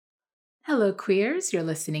Hello, queers. You're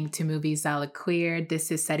listening to Movies a la Queer.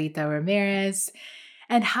 This is Sarita Ramirez.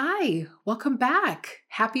 And hi, welcome back.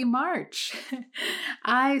 Happy March.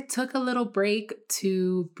 I took a little break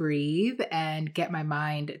to breathe and get my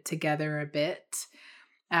mind together a bit.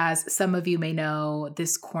 As some of you may know,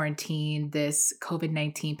 this quarantine, this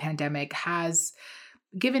COVID-19 pandemic has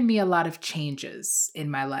given me a lot of changes in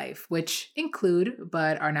my life, which include,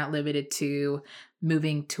 but are not limited to,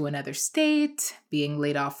 moving to another state, being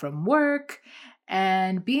laid off from work,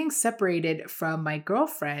 and being separated from my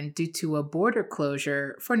girlfriend due to a border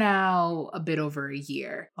closure for now a bit over a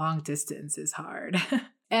year. Long distance is hard.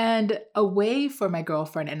 And a way for my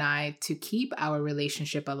girlfriend and I to keep our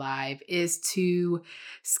relationship alive is to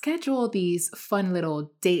schedule these fun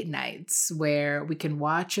little date nights where we can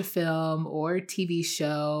watch a film or a TV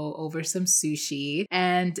show over some sushi.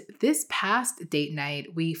 And this past date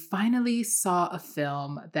night, we finally saw a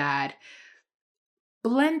film that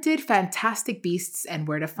blended Fantastic Beasts and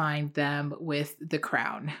Where to Find Them with The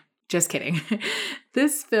Crown. Just kidding.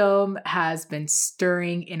 This film has been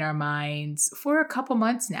stirring in our minds for a couple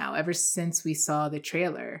months now, ever since we saw the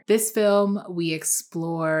trailer. This film, we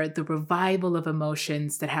explore the revival of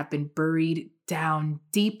emotions that have been buried down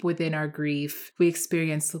deep within our grief. We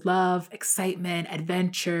experience love, excitement,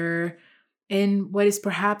 adventure in what is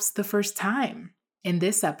perhaps the first time. In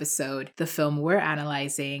this episode, the film we're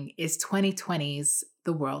analyzing is 2020's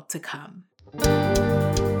The World to Come.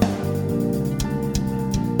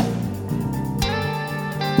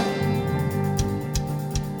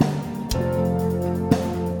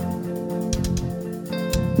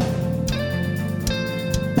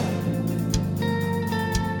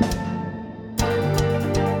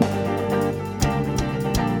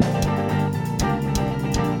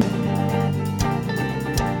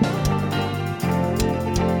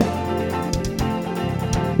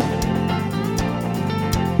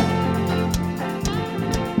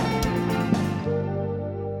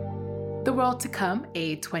 The World to Come,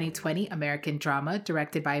 a 2020 American drama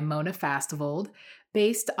directed by Mona Fastvold,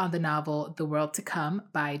 based on the novel The World to Come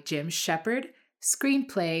by Jim Shepard,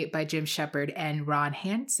 screenplay by Jim Shepard and Ron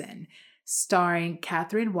Hansen, starring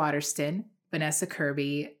Katherine Waterston, Vanessa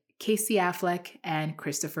Kirby, Casey Affleck, and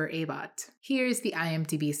Christopher Abbott. Here's the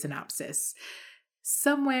IMDb synopsis.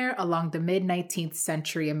 Somewhere along the mid-19th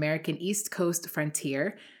century American East Coast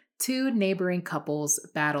frontier, two neighboring couples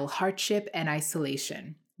battle hardship and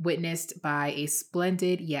isolation, witnessed by a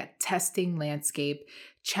splendid yet testing landscape,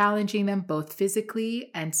 challenging them both physically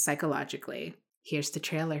and psychologically. Here's the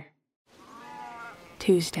trailer.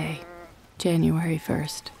 Tuesday, January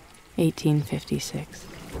 1st, 1856.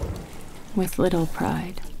 With little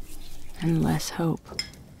pride and less hope,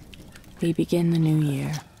 we begin the new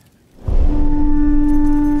year.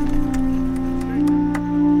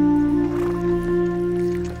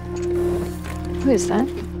 Who is that?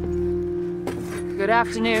 Good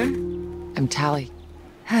afternoon. I'm Tally.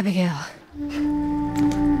 Abigail.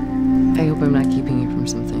 I hope I'm not keeping you from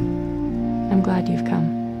something. I'm glad you've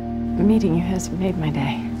come. Meeting you has made my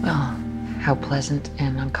day. Well, how pleasant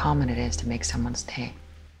and uncommon it is to make someone's day.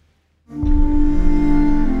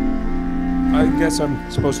 I guess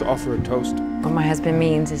I'm supposed to offer a toast. What my husband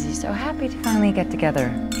means is he's so happy to finally get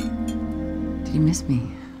together. Do you miss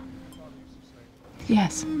me?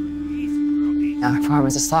 Yes. Our farm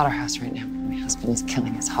is a slaughterhouse right now. My husband is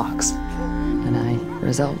killing his hogs. And I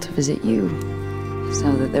resolved to visit you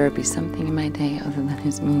so that there would be something in my day other than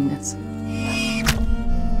his meanness.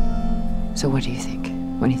 So what do you think?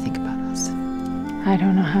 What do you think about us? I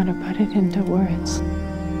don't know how to put it into words.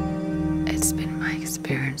 It's been my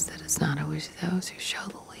experience that it's not always those who show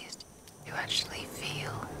the least who actually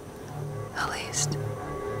feel the least.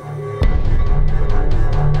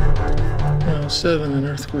 7, an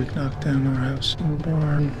earthquake knocked down our house and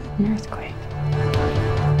barn. An earthquake.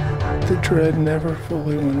 The dread never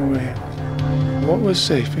fully went away. What was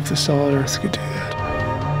safe if the solid earth could do that?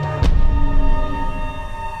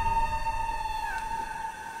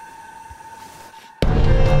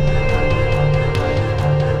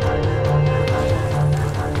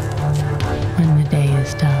 When the day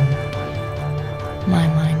is done, my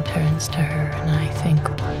mind turns to her and I think,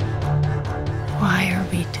 why are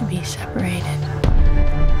we to be separated?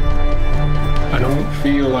 I don't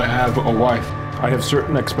feel I have a wife. I have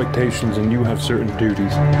certain expectations and you have certain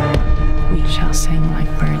duties. We shall sing like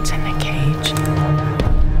birds in a cage.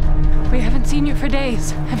 We haven't seen you for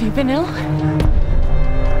days. Have you been ill?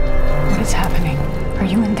 What is happening? Are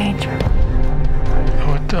you in danger?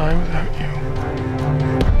 I would die without you.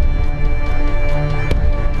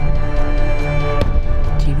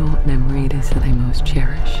 Do you know what memory it is that I most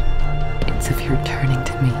cherish? It's of your turning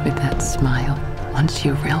to me with that smile once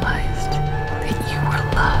you realized that you were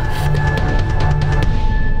loved.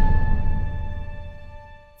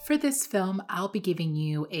 For this film, I'll be giving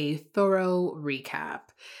you a thorough recap.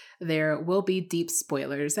 There will be deep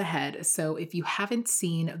spoilers ahead, so if you haven't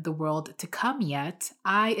seen The World to Come yet,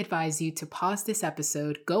 I advise you to pause this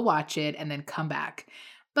episode, go watch it, and then come back.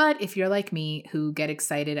 But if you're like me, who get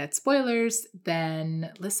excited at spoilers,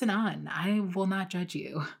 then listen on. I will not judge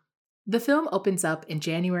you. The film opens up in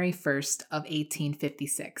January 1st of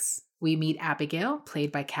 1856. We meet Abigail,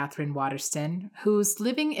 played by Katherine Waterston, who's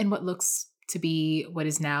living in what looks to be what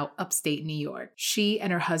is now upstate New York. She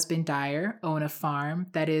and her husband Dyer own a farm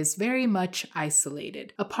that is very much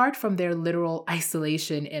isolated. Apart from their literal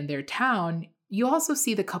isolation in their town, you also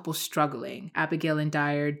see the couple struggling. Abigail and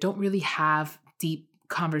Dyer don't really have deep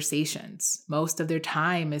conversations. Most of their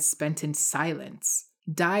time is spent in silence.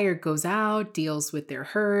 Dyer goes out, deals with their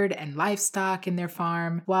herd and livestock in their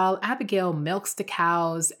farm, while Abigail milks the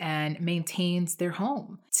cows and maintains their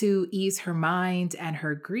home. To ease her mind and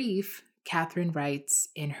her grief, Katherine writes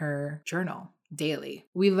in her journal daily.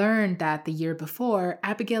 We learned that the year before,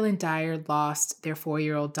 Abigail and Dyer lost their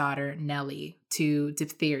 4-year-old daughter, Nellie, to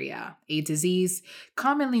diphtheria, a disease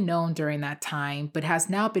commonly known during that time, but has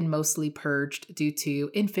now been mostly purged due to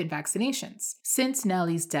infant vaccinations. Since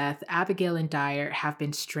Nellie's death, Abigail and Dyer have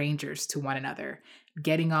been strangers to one another,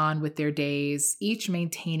 getting on with their days, each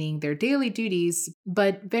maintaining their daily duties,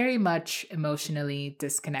 but very much emotionally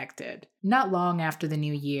disconnected. Not long after the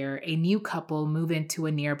new year, a new couple move into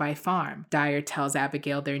a nearby farm. Dyer tells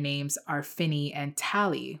Abigail their names are Finney and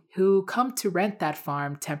Tally, who come to rent that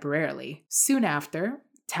farm temporarily. Soon after,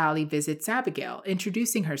 Tally visits Abigail,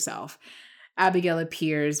 introducing herself. Abigail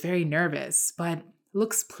appears very nervous, but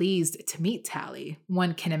looks pleased to meet Tally.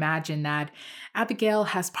 One can imagine that Abigail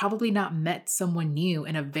has probably not met someone new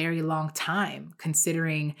in a very long time,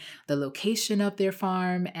 considering the location of their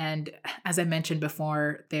farm and, as I mentioned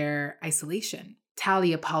before, their isolation.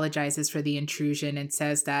 Tally apologizes for the intrusion and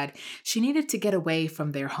says that she needed to get away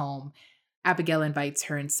from their home. Abigail invites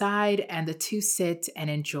her inside, and the two sit and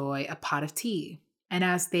enjoy a pot of tea. And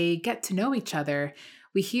as they get to know each other,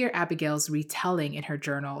 we hear Abigail's retelling in her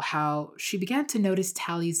journal how she began to notice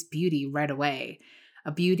Tally's beauty right away,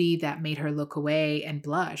 a beauty that made her look away and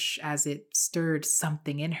blush as it stirred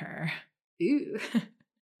something in her. Ooh.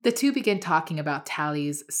 The two begin talking about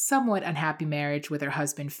Tally's somewhat unhappy marriage with her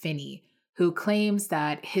husband Finney, who claims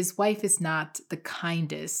that his wife is not the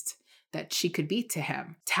kindest that she could be to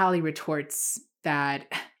him. Tally retorts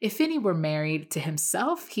that if Finney were married to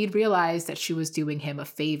himself, he'd realize that she was doing him a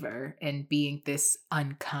favor in being this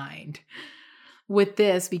unkind. With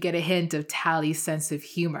this, we get a hint of Tally's sense of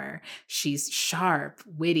humor. She's sharp,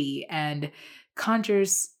 witty, and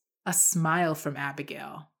conjures a smile from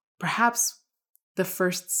Abigail, perhaps the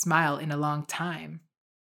first smile in a long time.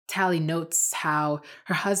 Tally notes how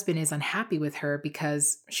her husband is unhappy with her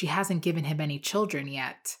because she hasn't given him any children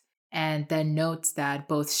yet, and then notes that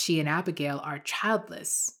both she and Abigail are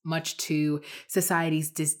childless, much to society's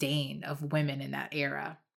disdain of women in that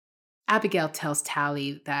era. Abigail tells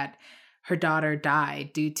Tally that her daughter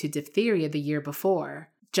died due to diphtheria the year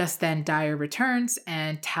before. Just then, Dyer returns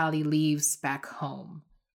and Tally leaves back home.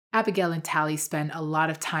 Abigail and Tally spend a lot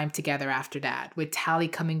of time together after that, with Tally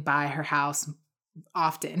coming by her house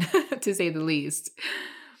often, to say the least.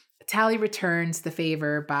 Tally returns the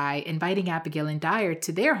favor by inviting Abigail and Dyer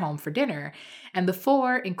to their home for dinner, and the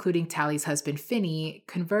four, including Tally's husband Finney,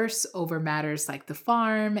 converse over matters like the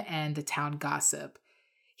farm and the town gossip.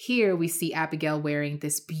 Here we see Abigail wearing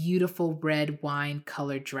this beautiful red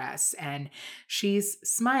wine-colored dress, and she's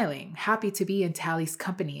smiling, happy to be in Tally's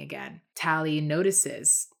company again. Tally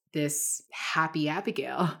notices this happy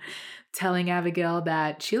Abigail, telling Abigail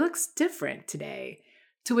that she looks different today.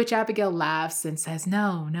 To which Abigail laughs and says,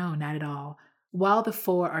 no, not at all. While the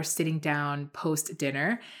four are sitting down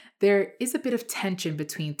post-dinner, there is a bit of tension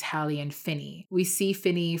between Tally and Finney. We see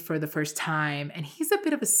Finney for the first time, and he's a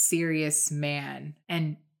bit of a serious man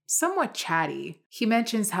and somewhat chatty. He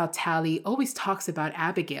mentions how Tally always talks about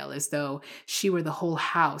Abigail as though she were the whole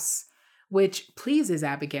house, which pleases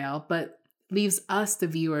Abigail, but leaves us, the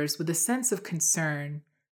viewers, with a sense of concern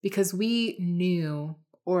because we knew,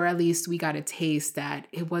 or at least we got a taste, that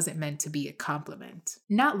it wasn't meant to be a compliment.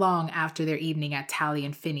 Not long after their evening at Tally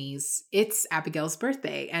and Finney's, it's Abigail's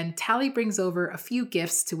birthday, and Tally brings over a few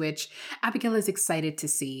gifts to which Abigail is excited to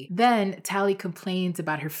see. Then Tally complains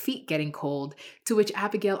about her feet getting cold, to which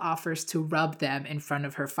Abigail offers to rub them in front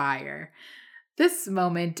of her fire. This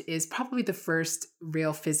moment is probably the first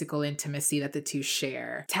real physical intimacy that the two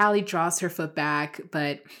share. Tally draws her foot back,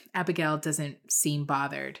 but Abigail doesn't seem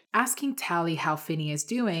bothered. Asking Tally how Finney is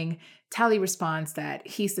doing, Tally responds that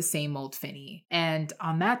he's the same old Finney. And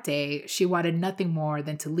on that day, she wanted nothing more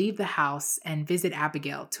than to leave the house and visit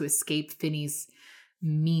Abigail to escape Finney's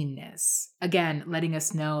meanness. Again, letting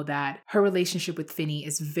us know that her relationship with Finney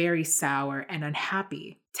is very sour and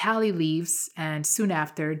unhappy. Tally leaves, and soon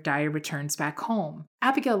after, Dyer returns back home.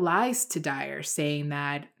 Abigail lies to Dyer, saying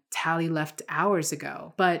that Tally left hours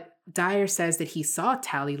ago, but Dyer says that he saw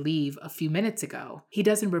Tally leave a few minutes ago. He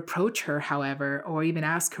doesn't reproach her, however, or even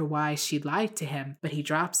ask her why she lied to him, but he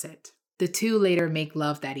drops it. The two later make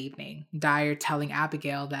love that evening, Dyer telling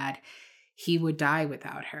Abigail that he would die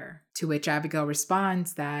without her, to which Abigail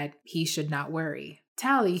responds that he should not worry.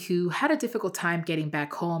 Tally, who had a difficult time getting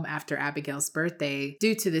back home after Abigail's birthday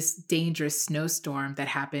due to this dangerous snowstorm that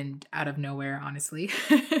happened out of nowhere, honestly,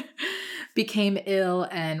 became ill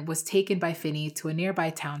and was taken by Finney to a nearby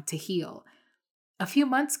town to heal. A few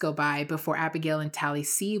months go by before Abigail and Tally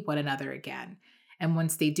see one another again. And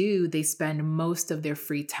once they do, they spend most of their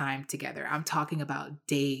free time together. I'm talking about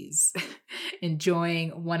days,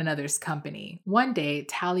 enjoying one another's company. One day,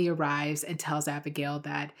 Tally arrives and tells Abigail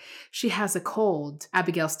that she has a cold.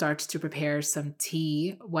 Abigail starts to prepare some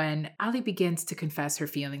tea when Allie begins to confess her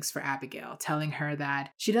feelings for Abigail, telling her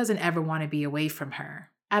that she doesn't ever want to be away from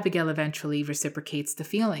her. Abigail eventually reciprocates the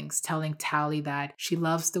feelings, telling Tally that she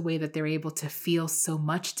loves the way that they're able to feel so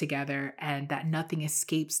much together and that nothing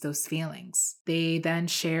escapes those feelings. They then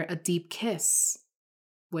share a deep kiss,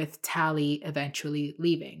 with Tally eventually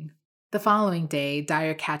leaving. The following day,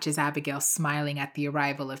 Dyer catches Abigail smiling at the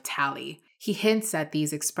arrival of Tally. He hints at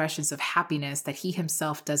these expressions of happiness that he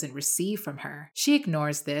himself doesn't receive from her. She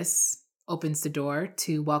ignores this, opens the door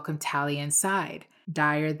to welcome Tally inside.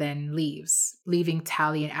 Dyer then leaves, leaving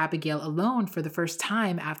Tally and Abigail alone for the first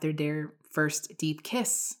time after their first deep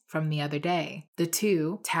kiss from the other day. The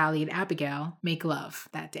two, Tally and Abigail, make love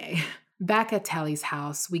that day. Back at Tally's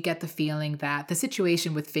house, we get the feeling that the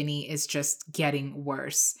situation with Finney is just getting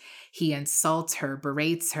worse. He insults her,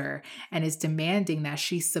 berates her, and is demanding that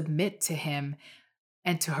she submit to him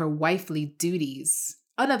and to her wifely duties.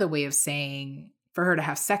 Another way of saying for her to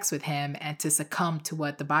have sex with him and to succumb to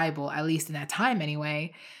what the Bible, at least in that time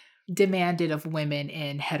anyway, demanded of women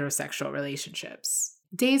in heterosexual relationships.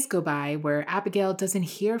 Days go by where Abigail doesn't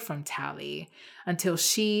hear from Tally until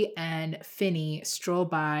she and Finney stroll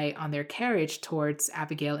by on their carriage towards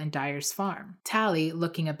Abigail and Dyer's farm. Tally,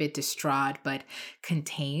 looking a bit distraught but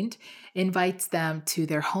contained, invites them to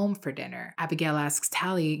their home for dinner. Abigail asks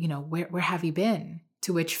Tally, where have you been?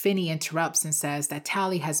 To which Finney interrupts and says that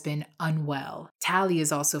Tally has been unwell. Tally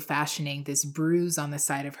is also fashioning this bruise on the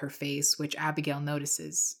side of her face, which Abigail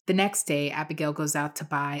notices. The next day, Abigail goes out to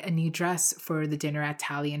buy a new dress for the dinner at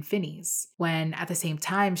Tally and Finney's, when at the same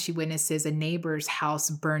time she witnesses a neighbor's house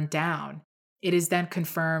burn down. It is then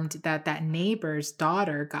confirmed that that neighbor's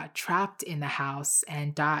daughter got trapped in the house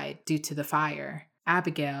and died due to the fire.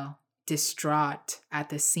 Abigail, distraught at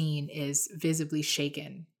the scene, is visibly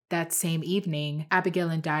shaken. That same evening, Abigail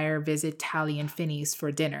and Dyer visit Tally and Finney's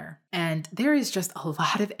for dinner. And there is just a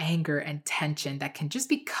lot of anger and tension that can just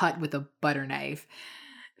be cut with a butter knife.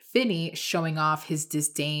 Finney, showing off his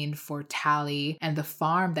disdain for Tally and the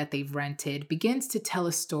farm that they've rented, begins to tell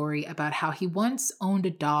a story about how he once owned a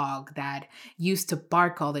dog that used to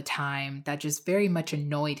bark all the time, that just very much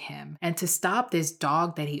annoyed him. And to stop this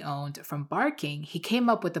dog that he owned from barking, he came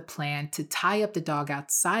up with a plan to tie up the dog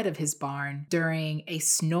outside of his barn during a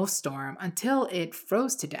snowstorm until it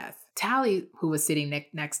froze to death. Tally, who was sitting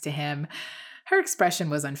next to him, her expression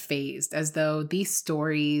was unfazed, as though these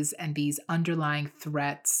stories and these underlying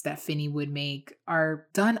threats that Finney would make are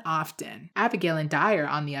done often. Abigail and Dyer,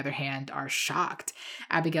 on the other hand, are shocked.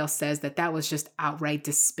 Abigail says that that was just outright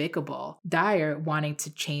despicable. Dyer, wanting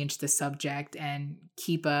to change the subject and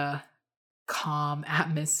keep a calm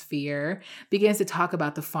atmosphere, begins to talk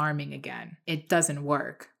about the farming again. It doesn't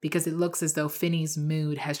work because it looks as though Finney's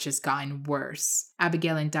mood has just gotten worse.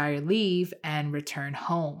 Abigail and Dyer leave and return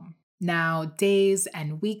home. Now, days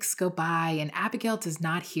and weeks go by, and Abigail does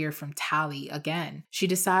not hear from Tally again. She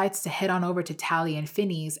decides to head on over to Tally and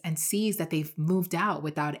Finney's and sees that they've moved out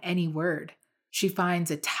without any word. She finds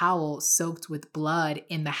a towel soaked with blood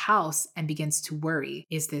in the house and begins to worry.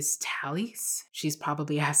 Is this Tally's? She's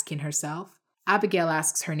probably asking herself. Abigail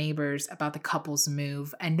asks her neighbors about the couple's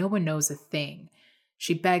move, and no one knows a thing.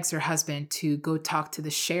 She begs her husband to go talk to the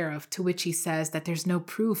sheriff, to which he says that there's no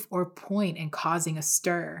proof or point in causing a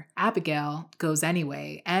stir. Abigail goes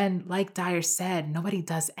anyway, and like Dyer said, nobody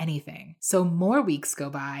does anything. So more weeks go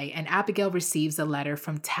by, and Abigail receives a letter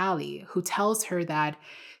from Tally, who tells her that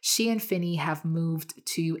she and Finney have moved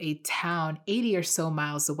to a town 80 or so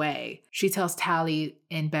miles away. She tells Tally,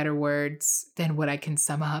 in better words than what I can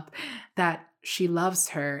sum up, that she loves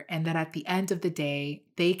her and that at the end of the day,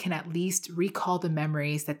 they can at least recall the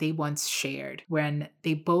memories that they once shared when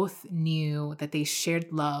they both knew that they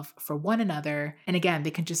shared love for one another. And again,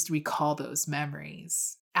 they can just recall those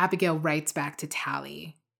memories. Abigail writes back to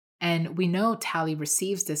Tally. And we know Tally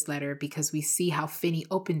receives this letter because we see how Finney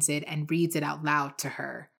opens it and reads it out loud to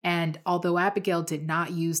her. And although Abigail did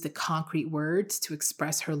not use the concrete words to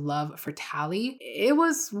express her love for Tally, it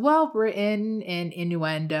was well written in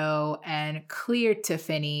innuendo and clear to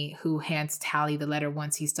Finney, who hands Tally the letter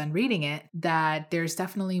once he's done reading it, that there's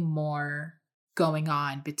definitely more going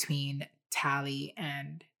on between Tally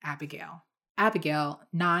and Abigail. Abigail,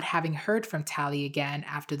 not having heard from Tally again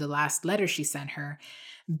after the last letter she sent her,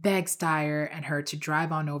 begs Dyer and her to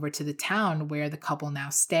drive on over to the town where the couple now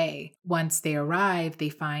stay. Once they arrive, they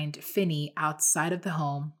find Finney outside of the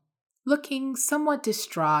home, looking somewhat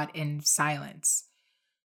distraught in silence.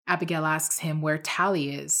 Abigail asks him where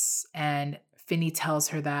Tally is, and Finney tells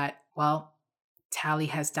her that, well, Tally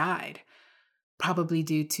has died, probably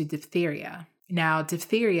due to diphtheria. Now,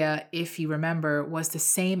 diphtheria, if you remember, was the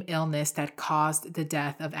same illness that caused the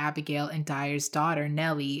death of Abigail and Dyer's daughter,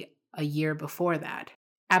 Nellie, a year before that.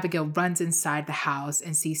 Abigail runs inside the house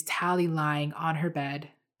and sees Tally lying on her bed,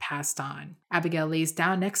 passed on. Abigail lays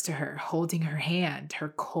down next to her, holding her hand, her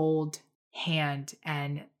cold hand,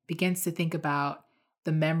 and begins to think about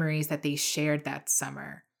the memories that they shared that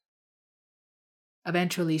summer.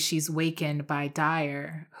 Eventually, she's wakened by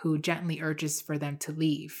Dyer, who gently urges for them to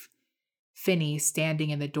leave. Finney standing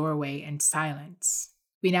in the doorway in silence.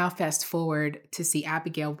 We now fast forward to see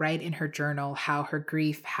Abigail write in her journal how her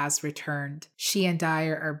grief has returned. She and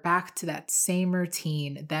Dyer are back to that same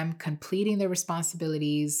routine, them completing their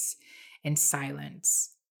responsibilities in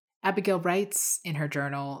silence. Abigail writes in her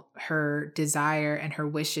journal her desire and her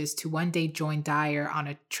wishes to one day join Dyer on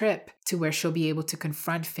a trip to where she'll be able to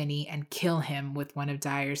confront Finney and kill him with one of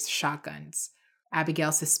Dyer's shotguns.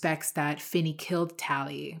 Abigail suspects that Finney killed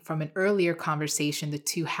Tally from an earlier conversation the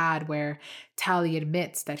two had where Tally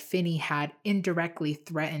admits that Finney had indirectly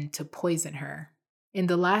threatened to poison her. In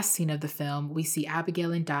the last scene of the film, we see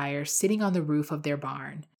Abigail and Dyer sitting on the roof of their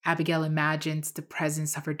barn. Abigail imagines the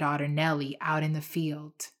presence of her daughter Nellie out in the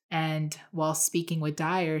field. And while speaking with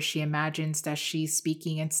Dyer, she imagines that she's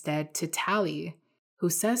speaking instead to Tally, who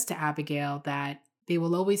says to Abigail that they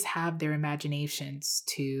will always have their imaginations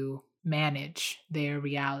to manage their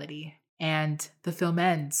reality. And the film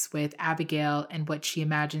ends with Abigail and what she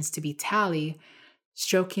imagines to be Tally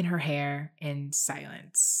stroking her hair in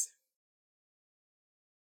silence.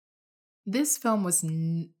 This film was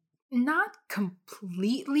not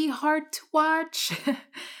completely hard to watch,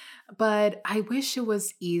 but I wish it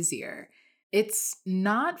was easier. It's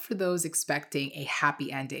not for those expecting a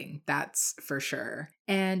happy ending, that's for sure.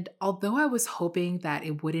 And although I was hoping that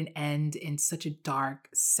it wouldn't end in such a dark,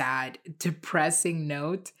 sad, depressing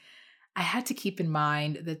note, I had to keep in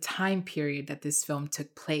mind the time period that this film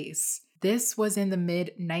took place. This was in the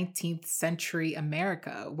mid-19th century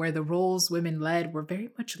America, where the roles women led were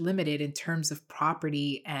very much limited in terms of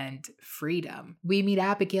property and freedom. We meet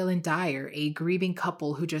Abigail and Dyer, a grieving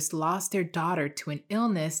couple who just lost their daughter to an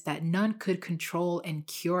illness that none could control and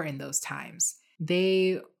cure in those times.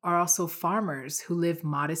 They are also farmers who live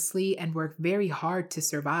modestly and work very hard to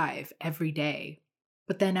survive every day.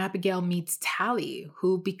 But then Abigail meets Tally,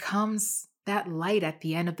 who becomes that light at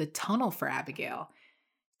the end of the tunnel for Abigail.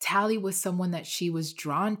 Tally was someone that she was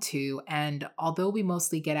drawn to, and although we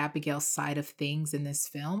mostly get Abigail's side of things in this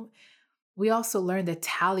film, we also learned that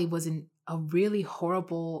Tally was in a really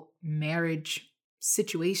horrible marriage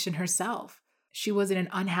situation herself. She was in an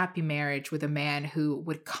unhappy marriage with a man who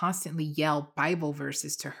would constantly yell Bible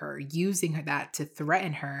verses to her, using that to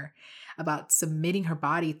threaten her about submitting her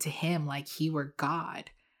body to him like he were God.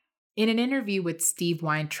 In an interview with Steve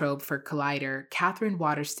Weintraub for Collider, Katherine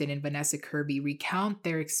Waterston and Vanessa Kirby recount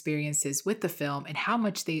their experiences with the film and how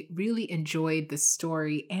much they really enjoyed the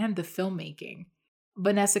story and the filmmaking.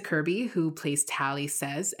 Vanessa Kirby, who plays Tally,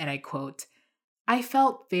 says, and I quote, "I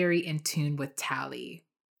felt very in tune with Tally.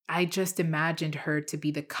 I just imagined her to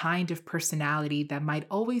be the kind of personality that might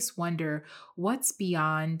always wonder what's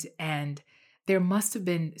beyond, and there must have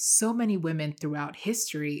been so many women throughout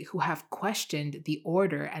history who have questioned the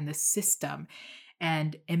order and the system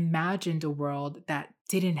and imagined a world that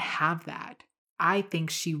didn't have that. I think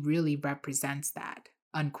she really represents that,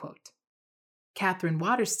 unquote. Katherine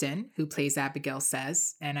Waterston, who plays Abigail,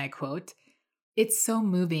 says, and I quote, "It's so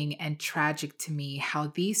moving and tragic to me how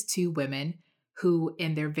these two women, who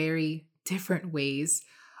in their very different ways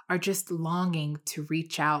are just longing to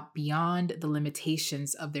reach out beyond the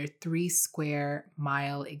limitations of their 3 square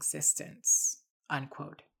mile existence,"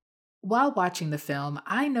 unquote. While watching the film,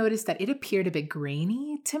 I noticed that it appeared a bit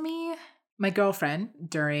grainy to me. My girlfriend,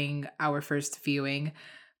 during our first viewing,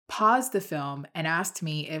 paused the film and asked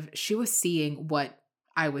me if she was seeing what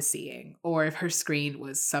I was seeing or if her screen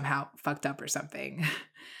was somehow fucked up or something,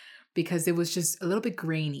 because it was just a little bit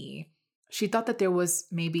grainy. She thought that there was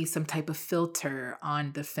maybe some type of filter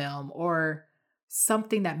on the film or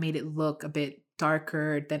something that made it look a bit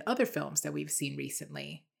darker than other films that we've seen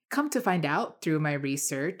recently. Come to find out through my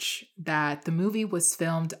research that the movie was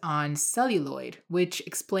filmed on celluloid, which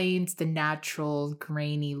explains the natural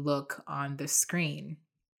grainy look on the screen.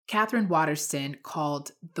 Katherine Waterston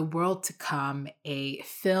called The World to Come a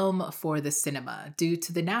film for the cinema due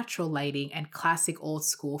to the natural lighting and classic old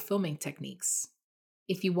school filming techniques.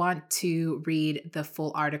 If you want to read the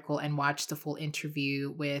full article and watch the full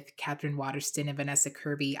interview with Katherine Waterston and Vanessa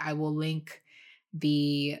Kirby, I will link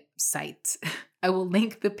the site. I will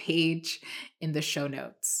link the page in the show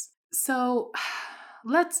notes. So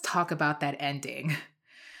let's talk about that ending.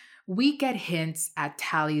 We get hints at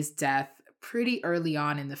Tally's death pretty early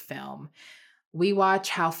on in the film. We watch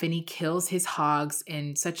how Finney kills his hogs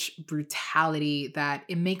in such brutality that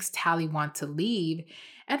it makes Tally want to leave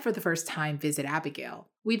and for the first time visit Abigail.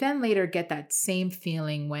 We then later get that same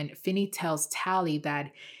feeling when Finney tells Tally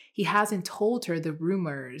that he hasn't told her the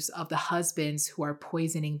rumors of the husbands who are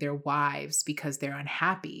poisoning their wives because they're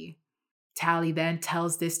unhappy. Tally then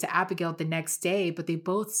tells this to Abigail the next day, but they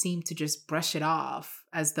both seem to just brush it off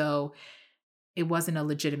as though it wasn't a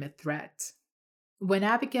legitimate threat. When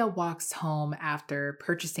Abigail walks home after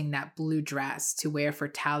purchasing that blue dress to wear for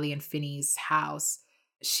Tally and Finney's house,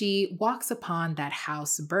 she walks upon that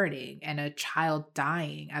house burning and a child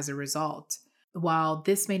dying as a result. While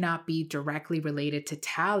this may not be directly related to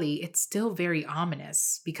Tally, it's still very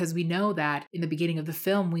ominous because we know that in the beginning of the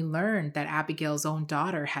film, we learned that Abigail's own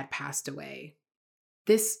daughter had passed away.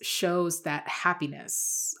 This shows that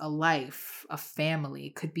happiness, a life, a family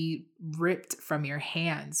could be ripped from your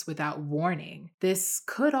hands without warning. This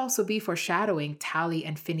could also be foreshadowing Tally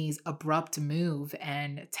and Finney's abrupt move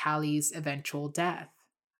and Tally's eventual death.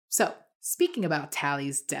 So, speaking about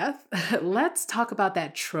Tally's death, let's talk about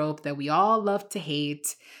that trope that we all love to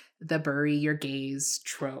hate, the bury your gays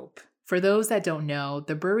trope. For those that don't know,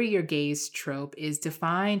 the bury your gays trope is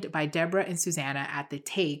defined by Deborah and Susanna at The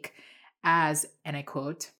Take as, and I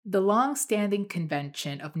quote, "the long-standing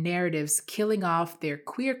convention of narratives killing off their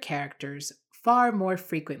queer characters far more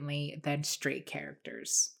frequently than straight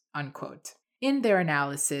characters," unquote. In their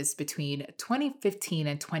analysis between 2015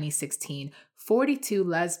 and 2016, 42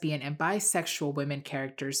 lesbian and bisexual women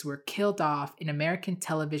characters were killed off in American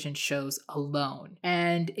television shows alone.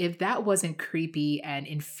 And if that wasn't creepy and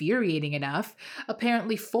infuriating enough,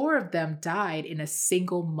 apparently 4 of them died in a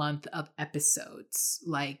single month of episodes.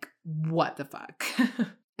 Like, what the fuck?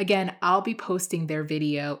 Again, I'll be posting their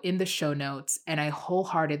video in the show notes, and I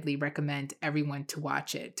wholeheartedly recommend everyone to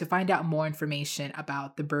watch it to find out more information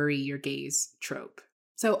about the bury your gays trope.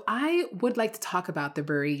 So I would like to talk about the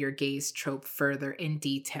bury your gays trope further in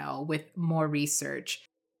detail with more research.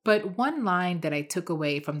 But one line that I took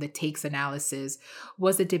away from the Take's analysis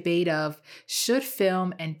was a debate of, should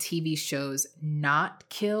film and TV shows not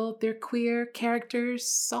kill their queer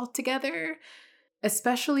characters altogether?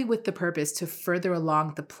 Especially with the purpose to further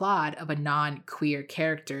along the plot of a non-queer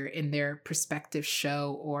character in their prospective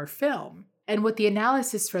show or film. And what the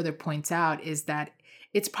analysis further points out is that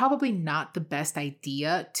it's probably not the best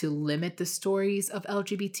idea to limit the stories of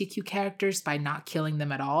LGBTQ characters by not killing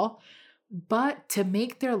them at all, but to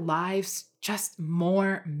make their lives just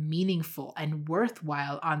more meaningful and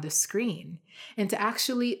worthwhile on the screen, and to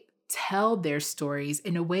actually tell their stories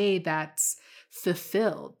in a way that's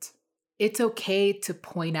fulfilled. It's okay to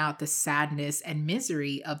point out the sadness and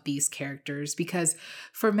misery of these characters because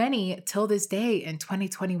for many, till this day in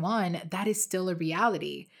 2021, that is still a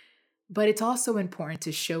reality. But it's also important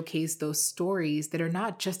to showcase those stories that are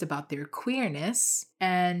not just about their queerness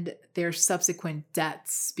and their subsequent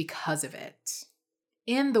deaths because of it.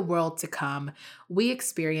 In The World to Come, we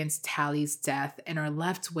experience Tally's death and are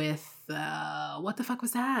left with, what the fuck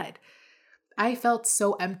was that? I felt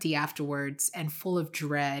so empty afterwards and full of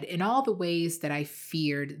dread in all the ways that I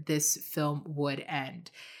feared this film would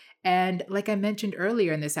end. And like I mentioned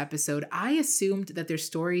earlier in this episode, I assumed that their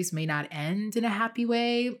stories may not end in a happy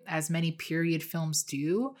way, as many period films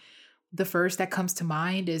do. The first that comes to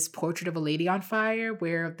mind is Portrait of a Lady on Fire,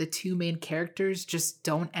 where the two main characters just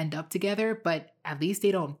don't end up together, but at least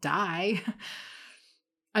they don't die.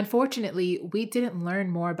 Unfortunately, we didn't learn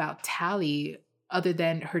more about Tally other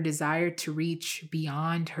than her desire to reach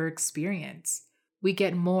beyond her experience. We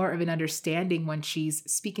get more of an understanding when she's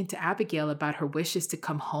speaking to Abigail about her wishes to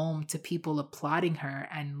come home to people applauding her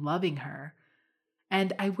and loving her.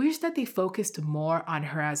 And I wish that they focused more on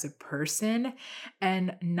her as a person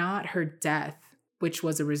and not her death, which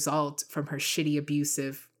was a result from her shitty,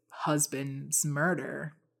 abusive husband's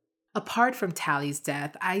murder. Apart from Tally's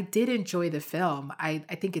death, I did enjoy the film. I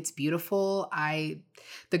think it's beautiful.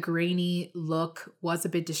 The grainy look was a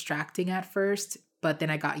bit distracting at first, but then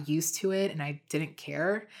I got used to it and I didn't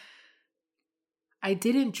care. I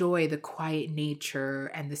did enjoy the quiet nature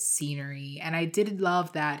and the scenery, and I did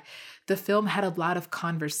love that the film had a lot of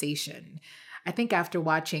conversation. I think after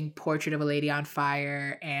watching Portrait of a Lady on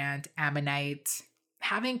Fire and Ammonite,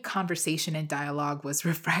 having conversation and dialogue was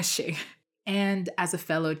refreshing. And as a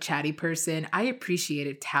fellow chatty person, I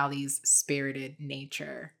appreciated Tally's spirited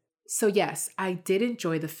nature. So yes, I did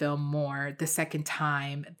enjoy the film more the second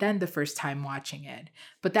time than the first time watching it,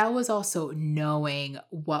 but that was also knowing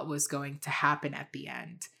what was going to happen at the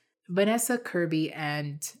end. Vanessa Kirby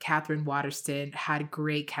and Catherine Waterston had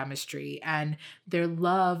great chemistry, and their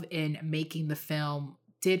love in making the film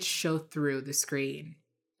did show through the screen.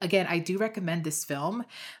 Again, I do recommend this film,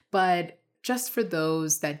 but just for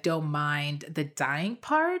those that don't mind the dying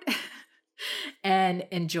part and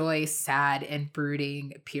enjoy sad and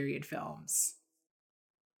brooding period films.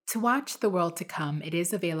 To watch The World to Come, it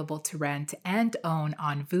is available to rent and own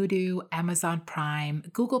on Vudu, Amazon Prime,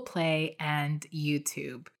 Google Play, and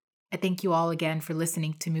YouTube. I thank you all again for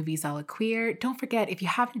listening to Movies a la Queer. Don't forget, if you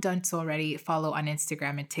haven't done so already, follow on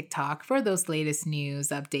Instagram and TikTok for those latest news,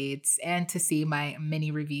 updates, and to see my mini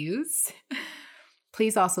reviews.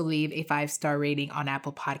 Please also leave a 5-star rating on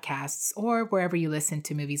Apple Podcasts or wherever you listen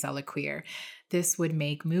to Movies a la Queer. This would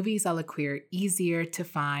make Movies a la Queer easier to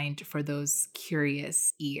find for those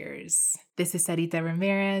curious ears. This is Sarita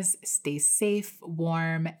Ramirez. Stay safe,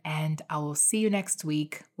 warm, and I will see you next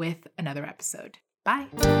week with another episode. Bye.